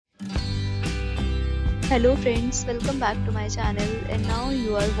Hello friends, welcome back to my channel and now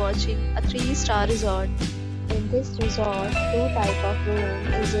you are watching a 3-star resort. In this resort, two type of room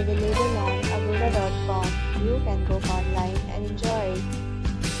is available on agoda.com. You can book online and enjoy it.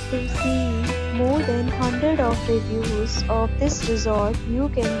 To see more than 100 of reviews of this resort, you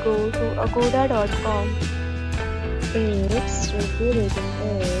can go to agoda.com. Its review rating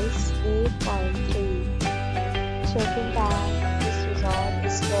is 8.3. Check-in time of this resort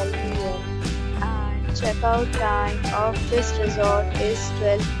is 12 p.m. Checkout time of this resort is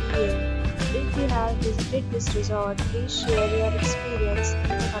 12 p.m. If you have visited this resort, please share your experience in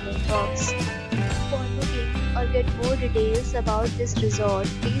the comment box. For booking or get more details about this resort,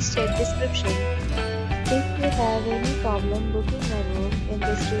 please check description. If you have any problem booking a room in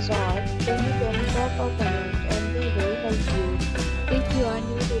this resort, then you can drop a comment and we will help you. If you are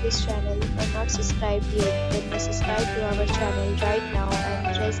new to this channel or not subscribed yet, then subscribe to our channel right now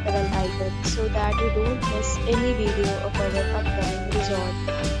and press the bell icon so that you don't miss any video of our upcoming resort.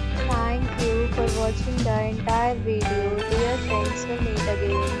 Thank you for watching the entire video. Dear friends, we'll meet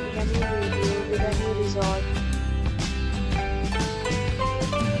again in a new video with a new resort.